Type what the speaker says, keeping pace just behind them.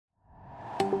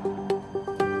Well,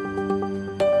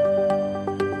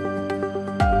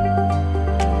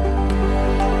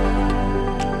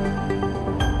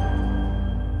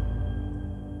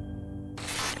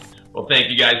 thank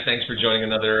you guys. Thanks for joining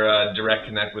another Direct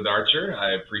Connect with Archer.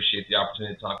 I appreciate the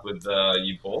opportunity to talk with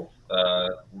you both,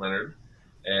 Leonard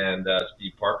and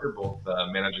Steve Parker, both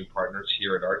managing partners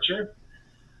here at Archer.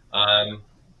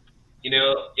 You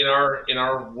know, in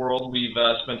our world, we've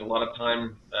spent a lot of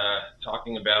time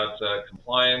talking about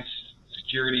compliance,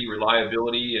 security,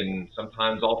 reliability, and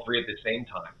sometimes all three at the same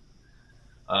time.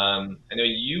 I know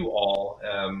you all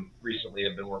recently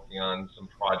have been working on some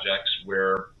projects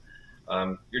where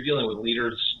you're dealing with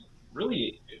leaders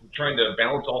really trying to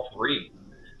balance all three.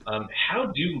 How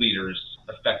do leaders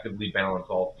effectively balance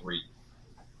all three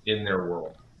in their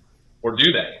world, or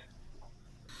do they?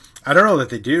 I don't know that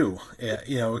they do.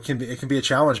 It can be a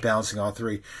challenge balancing all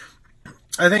three.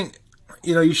 I think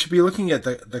you should be looking at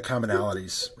the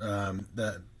commonalities.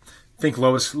 Think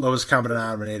lowest common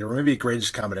denominator, or maybe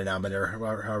greatest common denominator,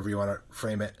 however you want to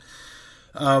frame it.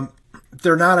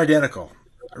 They're not identical.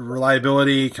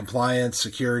 Reliability, compliance,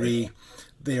 security,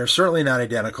 they are certainly not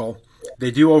identical.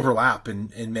 They do overlap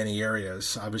in many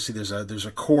areas. Obviously, there's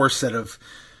a core set of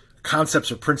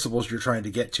concepts or principles you're trying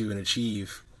to get to and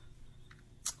achieve.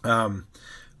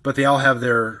 But they all have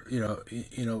their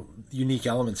unique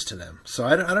elements to them. So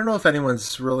I don't know if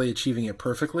anyone's really achieving it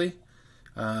perfectly,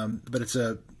 but it's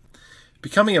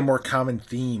becoming a more common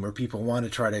theme where people want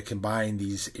to try to combine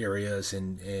these areas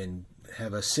and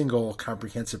have a single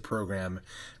comprehensive program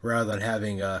rather than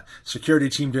having a security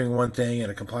team doing one thing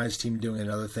and a compliance team doing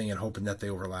another thing and hoping that they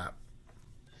overlap.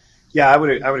 Yeah, I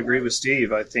would agree with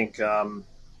Steve. I think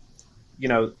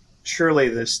surely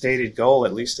the stated goal,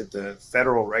 at least at the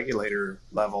federal regulator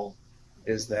level,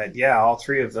 is that all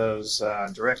three of those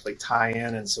directly tie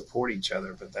in and support each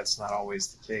other, but that's not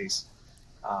always the case.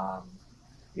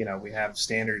 We have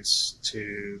standards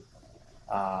to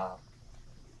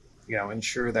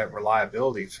ensure that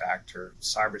reliability factor,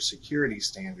 cybersecurity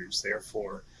standards,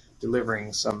 therefore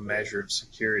delivering some measure of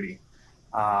security.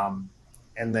 And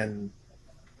then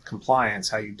compliance,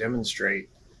 how you demonstrate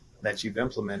that you've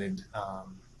implemented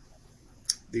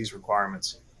these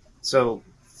requirements. So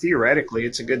theoretically,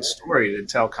 it's a good story to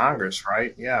tell Congress,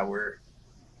 right? Yeah, we're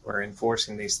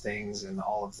enforcing these things and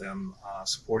all of them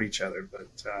support each other. But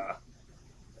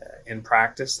in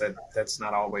practice, that's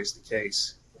not always the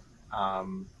case.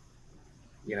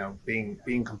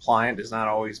 Being compliant does not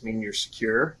always mean you're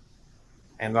secure,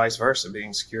 and vice versa.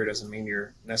 Being secure doesn't mean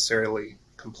you're necessarily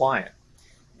compliant.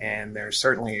 And there's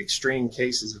certainly extreme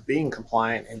cases of being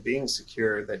compliant and being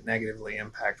secure that negatively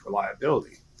impact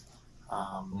reliability.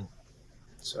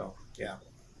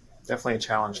 Definitely a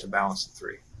challenge to balance the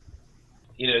three.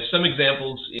 Some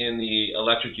examples in the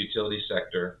electric utility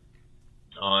sector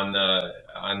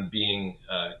on being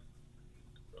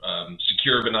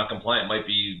secure but not compliant might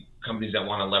be companies that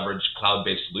want to leverage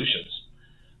cloud-based solutions.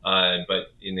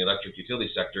 But in the electric utility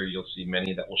sector, you'll see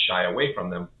many that will shy away from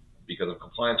them because of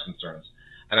compliance concerns.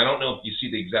 And I don't know if you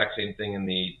see the exact same thing in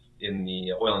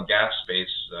the oil and gas space.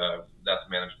 That's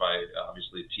managed by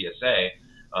obviously TSA,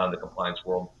 the compliance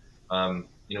world.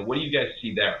 What do you guys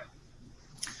see there?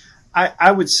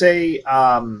 I would say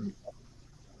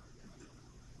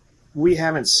we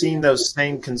haven't seen those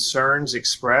same concerns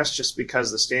expressed just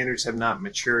because the standards have not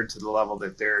matured to the level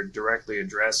that they're directly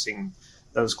addressing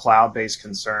those cloud-based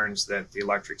concerns that the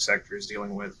electric sector is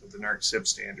dealing with the NERC CIP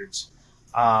standards.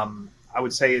 I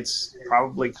would say it's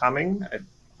probably coming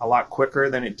a lot quicker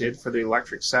than it did for the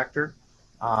electric sector.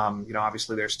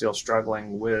 Obviously they're still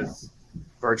struggling with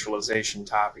virtualization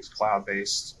topics,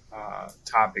 cloud-based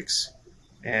topics,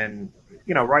 and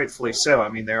rightfully so. I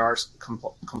mean, there are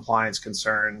compliance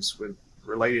concerns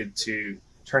related to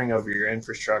turning over your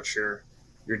infrastructure,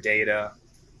 your data,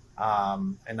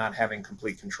 and not having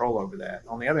complete control over that.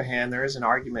 On the other hand, there is an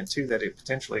argument too that it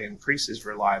potentially increases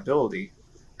reliability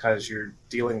because you're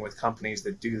dealing with companies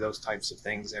that do those types of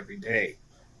things every day,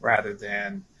 rather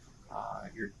than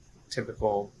your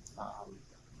typical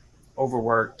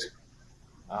overworked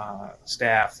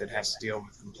staff that has to deal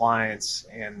with compliance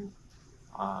and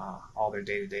all their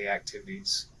day-to-day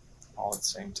activities all at the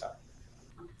same time.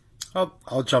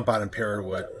 I'll jump on and pair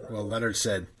what Leonard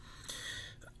said.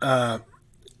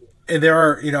 And there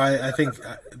are, I think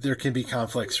there can be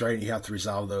conflicts, right? You have to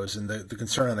resolve those. And the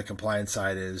concern on the compliance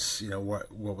side is,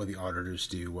 what will the auditors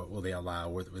do? What will they allow?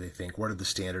 What will they think? What do the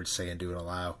standards say and do and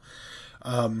allow?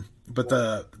 But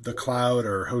the cloud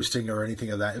or hosting or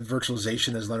anything of that,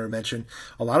 virtualization, as Leonard mentioned,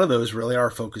 a lot of those really are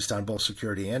focused on both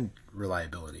security and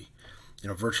reliability.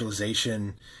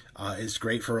 Virtualization is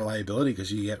great for reliability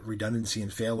because you get redundancy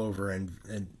and failover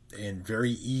and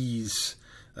very ease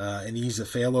of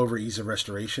failover, ease of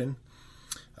restoration.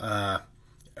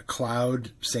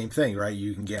 Cloud, same thing, right?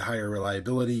 You can get higher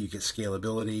reliability, you get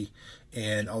scalability,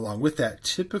 and along with that,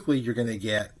 typically you're going to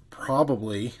get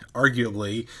probably,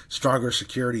 arguably, stronger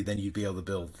security than you'd be able to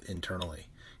build internally.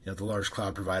 The large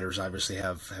cloud providers obviously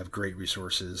have great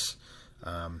resources,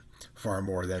 far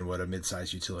more than what a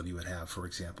mid-sized utility would have, for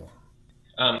example.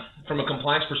 From a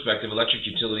compliance perspective, electric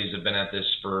utilities have been at this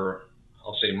for,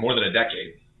 I'll say, more than a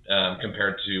decade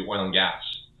compared to oil and gas.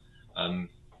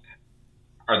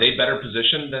 Are they better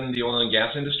positioned than the oil and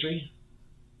gas industry?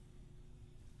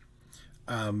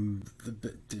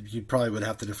 You probably would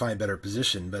have to define better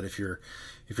position, but if you're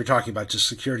talking about just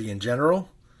security in general,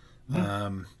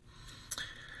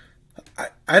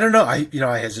 I don't know.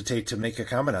 I hesitate to make a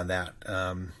comment on that.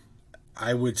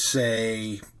 I would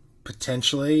say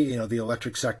potentially, the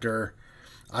electric sector.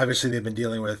 Obviously, they've been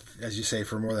dealing with, as you say,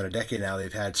 for more than a decade now.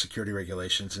 They've had security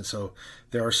regulations, and so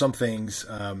there are some things.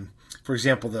 For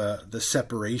example, the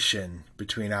separation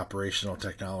between operational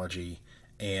technology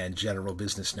and general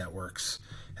business networks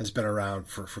has been around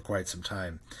for quite some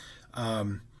time.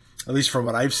 At least from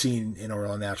what I've seen in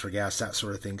oil and natural gas, that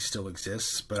sort of thing still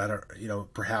exists, but I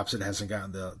don't, perhaps it hasn't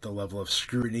gotten the level of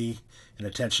scrutiny and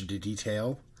attention to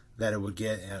detail that it would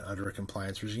get under a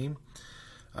compliance regime.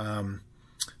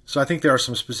 So I think there are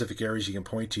some specific areas you can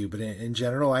point to, but in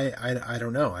general, I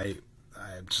don't know.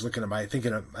 I'm just looking at my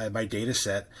data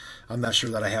set. I'm not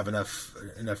sure that I have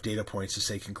enough data points to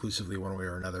say conclusively one way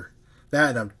or another.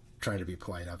 That, and I'm trying to be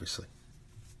polite, obviously.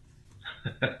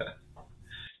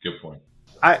 Good point.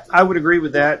 I would agree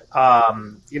with that.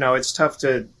 It's tough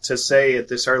to say at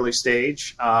this early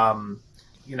stage.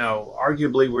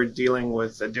 Arguably we're dealing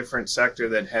with a different sector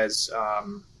that has,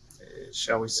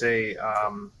 shall we say,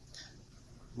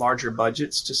 larger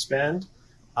budgets to spend.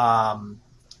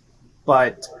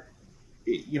 But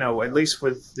at least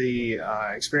with the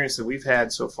experience that we've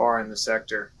had so far in the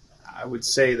sector, I would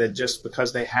say that just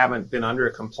because they haven't been under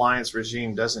a compliance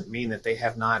regime doesn't mean that they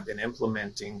have not been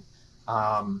implementing,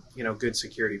 good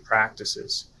security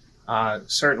practices.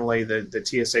 Certainly, the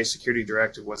TSA Security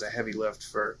Directive was a heavy lift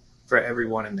for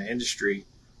everyone in the industry,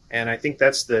 and I think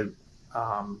that's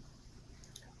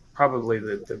probably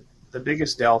the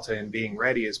biggest delta in being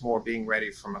ready is more being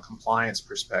ready from a compliance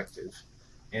perspective,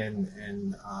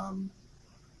 and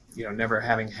never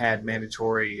having had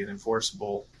mandatory and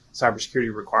enforceable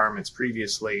cybersecurity requirements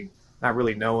previously, not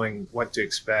really knowing what to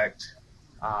expect,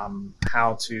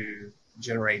 how to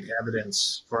generate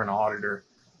evidence for an auditor.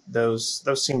 Those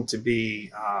seem to be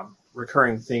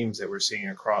recurring themes that we're seeing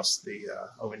across the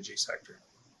ONG sector.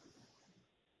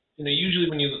 Usually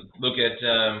when you look at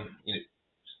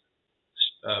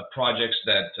projects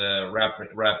that wrap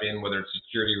in, whether it's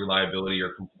security, reliability, or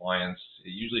compliance,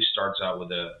 it usually starts out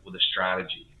with a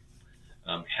strategy.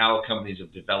 How companies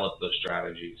have developed those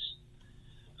strategies.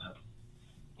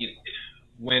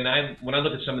 When I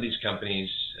look at some of these companies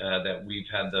that we've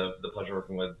had the pleasure of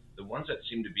working with, the ones that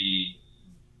seem to be,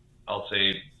 I'll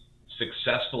say,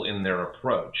 successful in their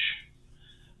approach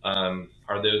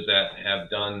are those that have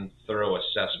done thorough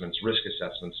assessments, risk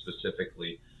assessments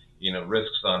specifically,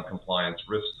 risks on compliance,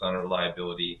 risks on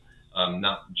reliability,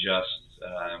 not just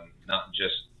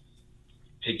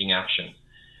taking action.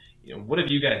 What have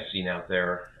you guys seen out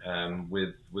there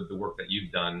with the work that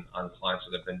you've done on clients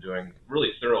that have been doing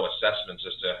really thorough assessments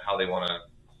as to how they want to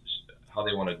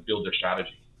build their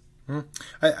strategy?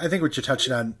 I think what you're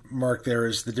touching on, Mark, there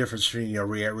is the difference between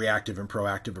reactive and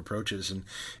proactive approaches,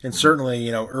 and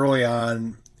certainly early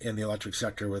on in the electric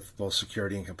sector with both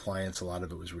security and compliance, a lot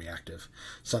of it was reactive.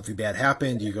 Something bad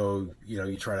happened, you go,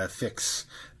 you try to fix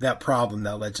that problem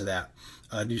that led to that.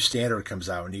 A new standard comes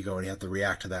out, and you go and you have to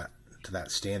react to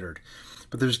that standard.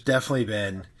 But there's definitely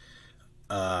been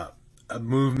a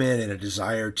movement and a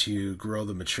desire to grow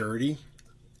the maturity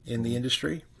in the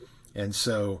industry, and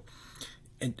so.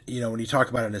 And, when you talk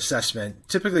about an assessment,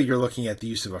 typically you're looking at the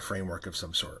use of a framework of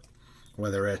some sort,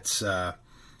 whether it's,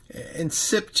 and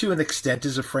SIP to an extent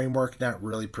is a framework, not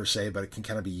really per se, but it can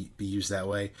kind of be used that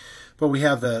way. But we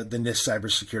have the NIST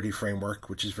cybersecurity framework,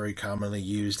 which is very commonly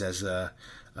used as a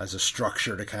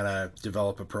structure to kind of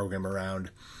develop a program around.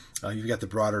 You've got the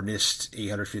broader NIST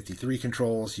 853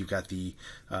 controls. You've got the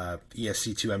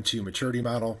ESC2M2 maturity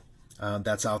model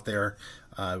that's out there.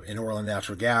 In oil and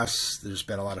natural gas, there's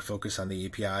been a lot of focus on the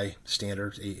API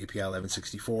standard, API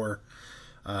 1164.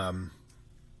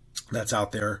 That's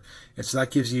out there, and so that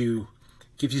gives you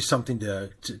something to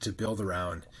build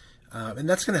around, and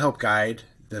that's going to help guide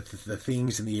the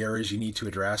things and the areas you need to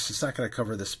address. It's not going to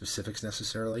cover the specifics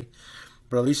necessarily,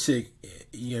 but at least it,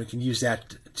 can use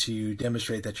that to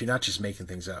demonstrate that you're not just making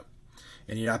things up,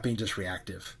 and you're not being just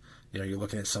reactive. You're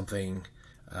looking at something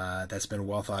that's been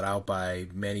well thought out by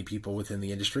many people within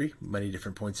the industry, many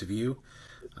different points of view.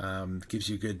 Gives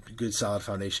you good solid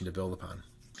foundation to build upon.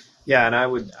 Yeah, and I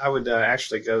would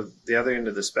actually go the other end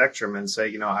of the spectrum and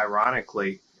say,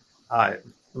 ironically, let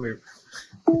me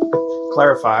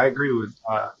clarify. I agree with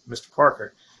Mr.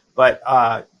 Parker, but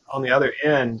on the other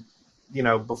end,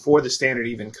 before the standard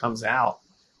even comes out,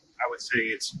 I would say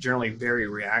it's generally very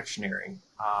reactionary.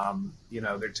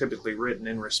 They're typically written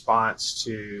in response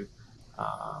to,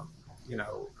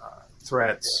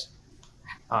 threats,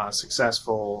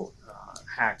 successful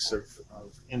hacks of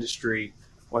industry,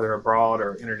 whether abroad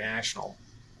or international.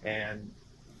 And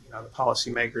the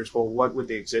policymakers, well, what would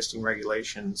the existing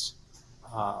regulations,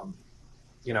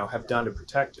 have done to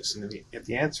protect us? And if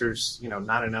the answer is,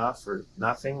 not enough or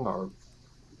nothing or,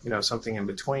 something in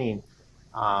between,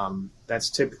 that's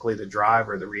typically the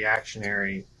driver, the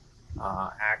reactionary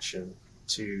action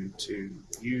to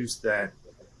use that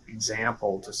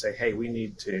example to say, hey, we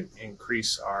need to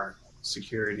increase our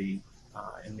security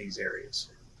in these areas.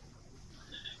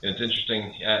 It's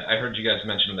interesting. I heard you guys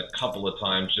mention it a couple of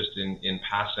times just in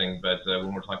passing, but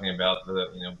when we're talking about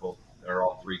both or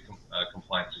all three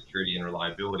compliance, security, and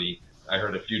reliability, I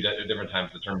heard a few different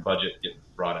times the term budget get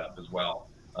brought up as well.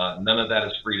 None of that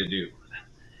is free to do.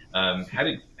 How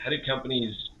did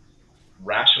companies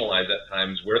rationalize at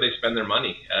times where they spend their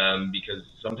money? Because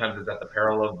sometimes it's at the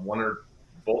peril of one or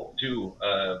both two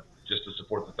just to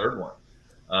support the third one.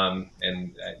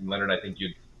 And Leonard, I think you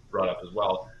brought up as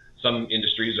well. Some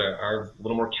industries are a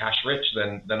little more cash rich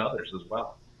than others as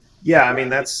well. Yeah, I mean,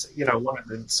 that's, one of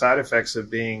the side effects of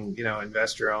being,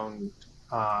 investor owned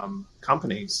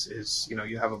companies is,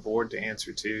 you have a board to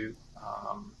answer to,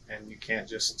 and you can't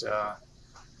just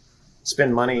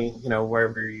spend money,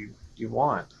 wherever you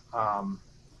want.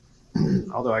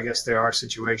 Although I guess there are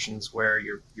situations where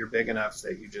you're big enough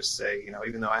that you just say,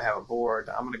 even though I have a board,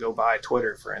 I'm going to go buy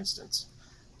Twitter, for instance.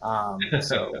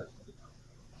 So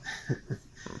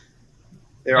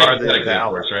there are the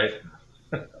outlets, right?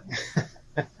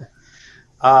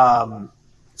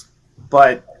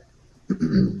 But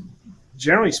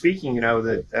generally speaking,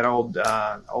 that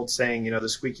old saying, the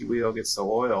squeaky wheel gets the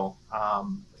oil.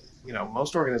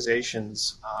 Most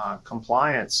organizations,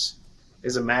 compliance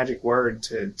is a magic word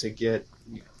to get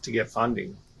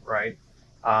funding, right?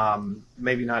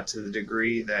 Maybe not to the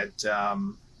degree that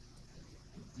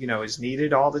is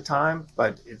needed all the time,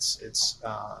 but it's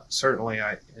certainly,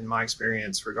 in my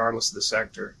experience, regardless of the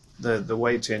sector, the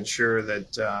way to ensure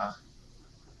that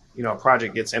a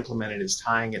project gets implemented is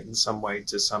tying it in some way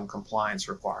to some compliance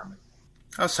requirement.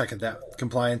 I'll second that.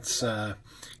 Compliance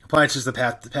is the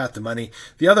path to money.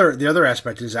 The other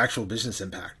aspect is actual business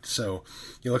impact. So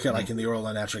you look at like in the oil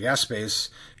and natural gas space,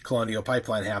 Colonial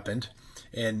Pipeline happened,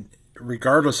 and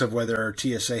regardless of whether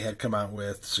TSA had come out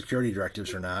with security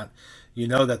directives or not,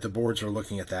 that the boards are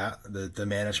looking at that, the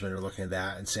management are looking at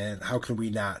that and saying, how can we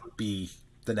not be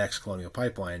the next Colonial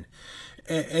Pipeline?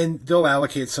 And they'll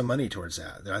allocate some money towards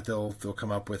that. They'll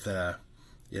come up with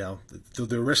they'll do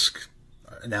a risk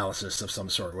analysis of some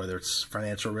sort, whether it's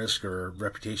financial risk or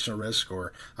reputational risk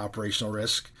or operational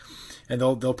risk, and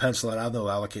they'll pencil it out and they'll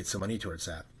allocate some money towards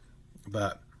that.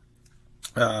 But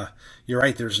you're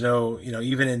right. There's no,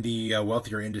 even in the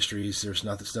wealthier industries, there's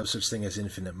no such thing as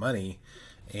infinite money,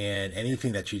 and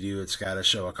anything that you do, it's got to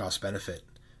show a cost benefit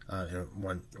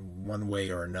one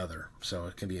way or another. So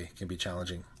it can be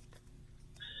challenging.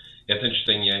 It's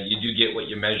interesting. Yeah, you do get what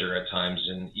you measure at times,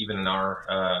 and even in our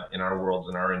worlds,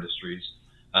 in our industries,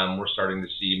 we're starting to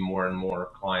see more and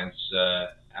more clients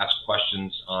ask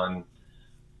questions on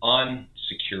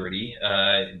security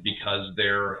because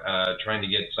they're trying to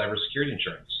get cybersecurity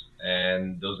insurance,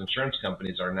 and those insurance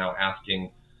companies are now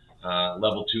asking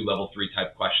level 2, level 3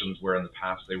 type questions, where in the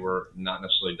past they were not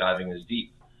necessarily diving as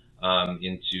deep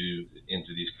into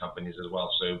these companies as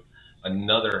well. So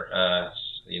another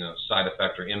side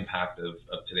effect or impact of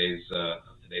today's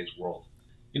world.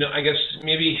 I guess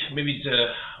maybe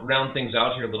to round things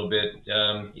out here a little bit,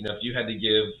 if you had to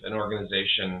give an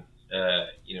organization, a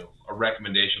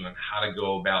recommendation on how to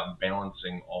go about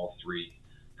balancing all three,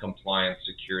 compliance,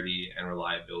 security, and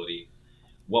reliability,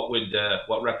 what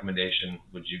recommendation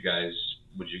would you guys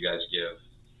give?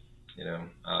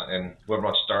 And whoever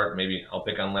wants to start, maybe I'll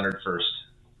pick on Leonard first.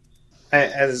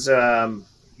 As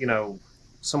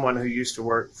someone who used to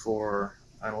work for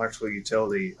an electrical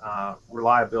utility,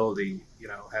 reliability,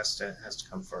 has to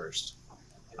come first.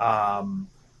 In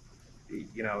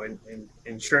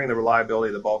ensuring the reliability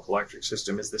of the bulk electric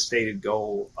system is the stated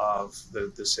goal of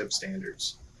the SIP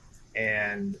standards.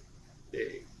 And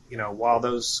while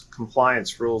those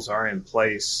compliance rules are in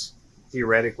place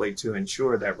theoretically to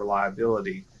ensure that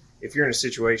reliability, if you're in a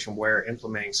situation where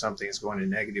implementing something is going to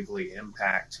negatively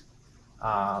impact,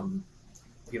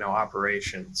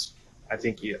 operations, I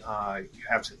think you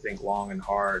have to think long and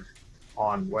hard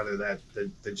on whether that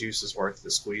the juice is worth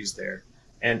the squeeze there.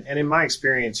 And in my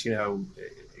experience,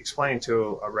 explaining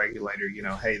to a regulator,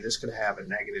 hey, this could have a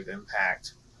negative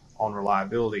impact on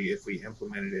reliability if we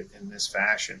implemented it in this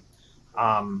fashion.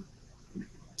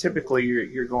 Typically,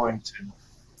 you're going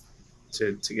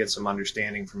to get some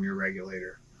understanding from your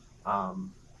regulator.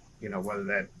 Whether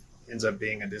that ends up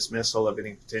being a dismissal of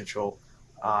any potential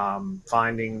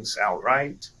findings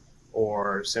outright,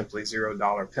 or simply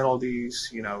 $0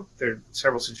 penalties. There are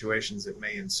several situations that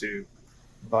may ensue,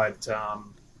 but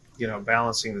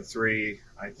balancing the three,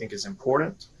 I think, is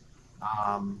important.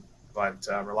 But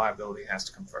reliability has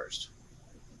to come first.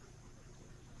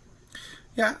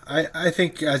 Yeah, I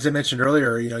think, as I mentioned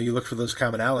earlier, you look for those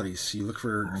commonalities. You look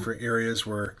for areas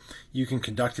where you can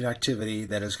conduct an activity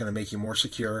that is going to make you more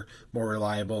secure, more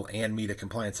reliable, and meet a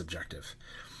compliance objective.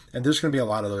 And there's going to be a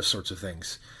lot of those sorts of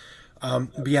things.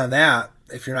 Beyond that,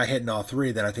 if you're not hitting all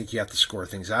three, then I think you have to score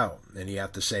things out. And you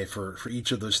have to say, for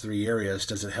each of those three areas,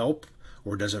 does it help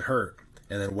or does it hurt?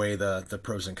 And then weigh the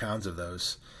pros and cons of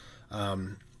those.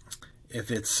 If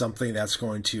it's something that's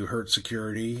going to hurt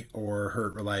security or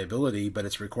hurt reliability, but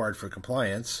it's required for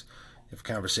compliance, you have a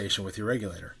conversation with your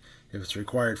regulator. If it's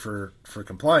required for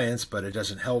compliance, but it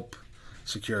doesn't help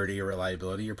security or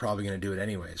reliability, you're probably going to do it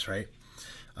anyways, right?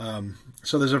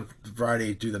 So there's a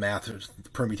variety, do the math,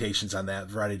 permutations on that,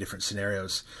 variety of different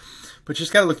scenarios. But you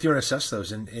just got to look through and assess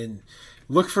those and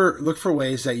look for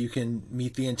ways that you can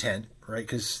meet the intent, right?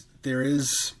 Because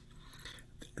there's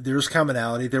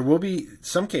commonality. There will be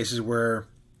some cases where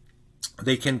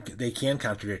they can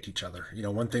contradict each other.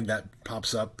 One thing that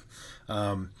pops up,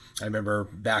 I remember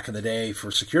back in the day,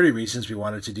 for security reasons, we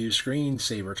wanted to do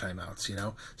screensaver timeouts.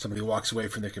 Somebody walks away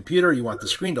from their computer, you want the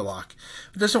screen to lock.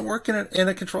 It doesn't work in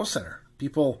a control center.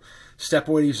 People step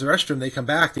away to use the restroom, they come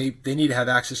back, they need to have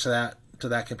access to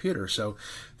that computer. So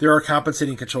there are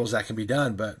compensating controls that can be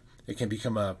done, but it can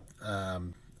become a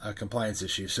compliance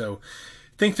issue. So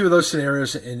think through those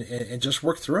scenarios and just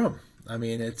work through them. I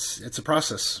mean, it's a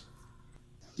process.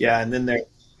 Yeah, and then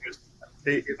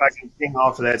if I can ping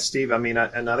off of that, Steve, I mean,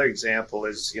 another example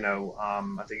is,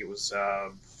 I think it was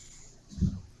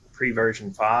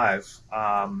pre-version 5,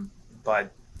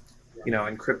 but,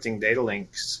 encrypting data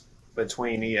links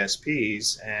between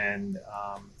ESPs. And,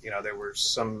 there were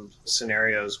some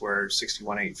scenarios where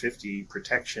 61850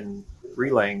 protection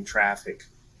relaying traffic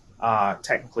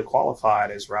technically qualified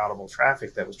as routable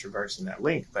traffic that was traversing that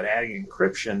link, but adding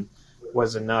encryption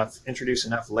was introduce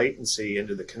enough latency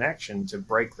into the connection to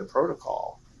break the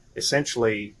protocol,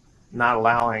 essentially not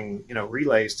allowing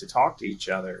relays to talk to each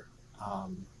other.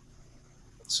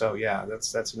 So yeah,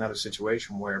 that's another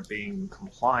situation where being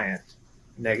compliant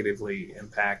negatively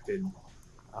impacted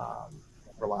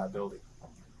reliability.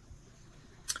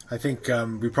 I think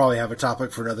we probably have a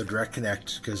topic for another Direct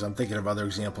Connect, because I'm thinking of other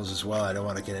examples as well. I don't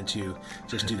want to get into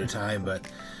just due to time, but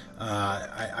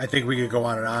I think we could go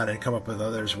on and come up with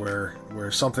others where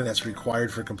something that's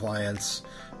required for compliance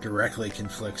directly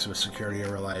conflicts with security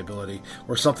or reliability,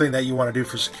 or something that you want to do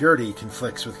for security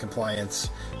conflicts with compliance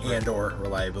and or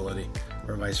reliability,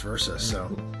 or vice versa.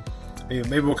 So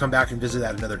maybe we'll come back and visit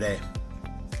that another day.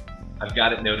 I've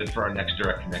got it noted for our next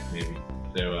Direct Connect, maybe.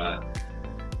 So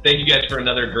thank you guys for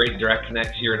another great Direct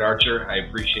Connect here at Archer. I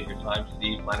appreciate your time,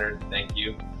 Steve, Leonard. Thank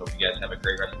you. Hope you guys have a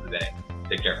great rest of the day.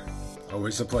 Take care.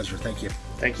 Always a pleasure. Thank you.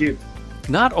 Thank you.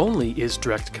 Not only is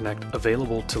Direct Connect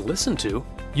available to listen to,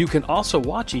 you can also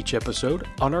watch each episode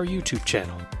on our YouTube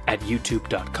channel at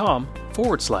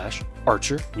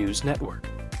youtube.com/Archer News Network.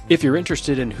 If you're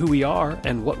interested in who we are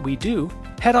and what we do,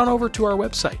 head on over to our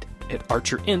website at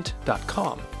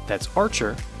archerint.com. That's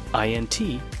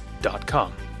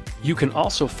archerint.com. You can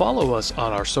also follow us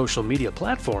on our social media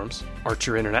platforms,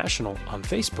 Archer International on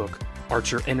Facebook,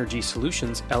 Archer Energy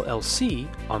Solutions LLC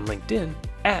on LinkedIn,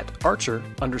 at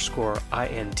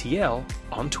Archer_INTL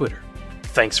on Twitter.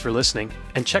 Thanks for listening,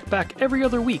 and check back every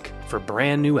other week for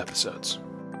brand new episodes.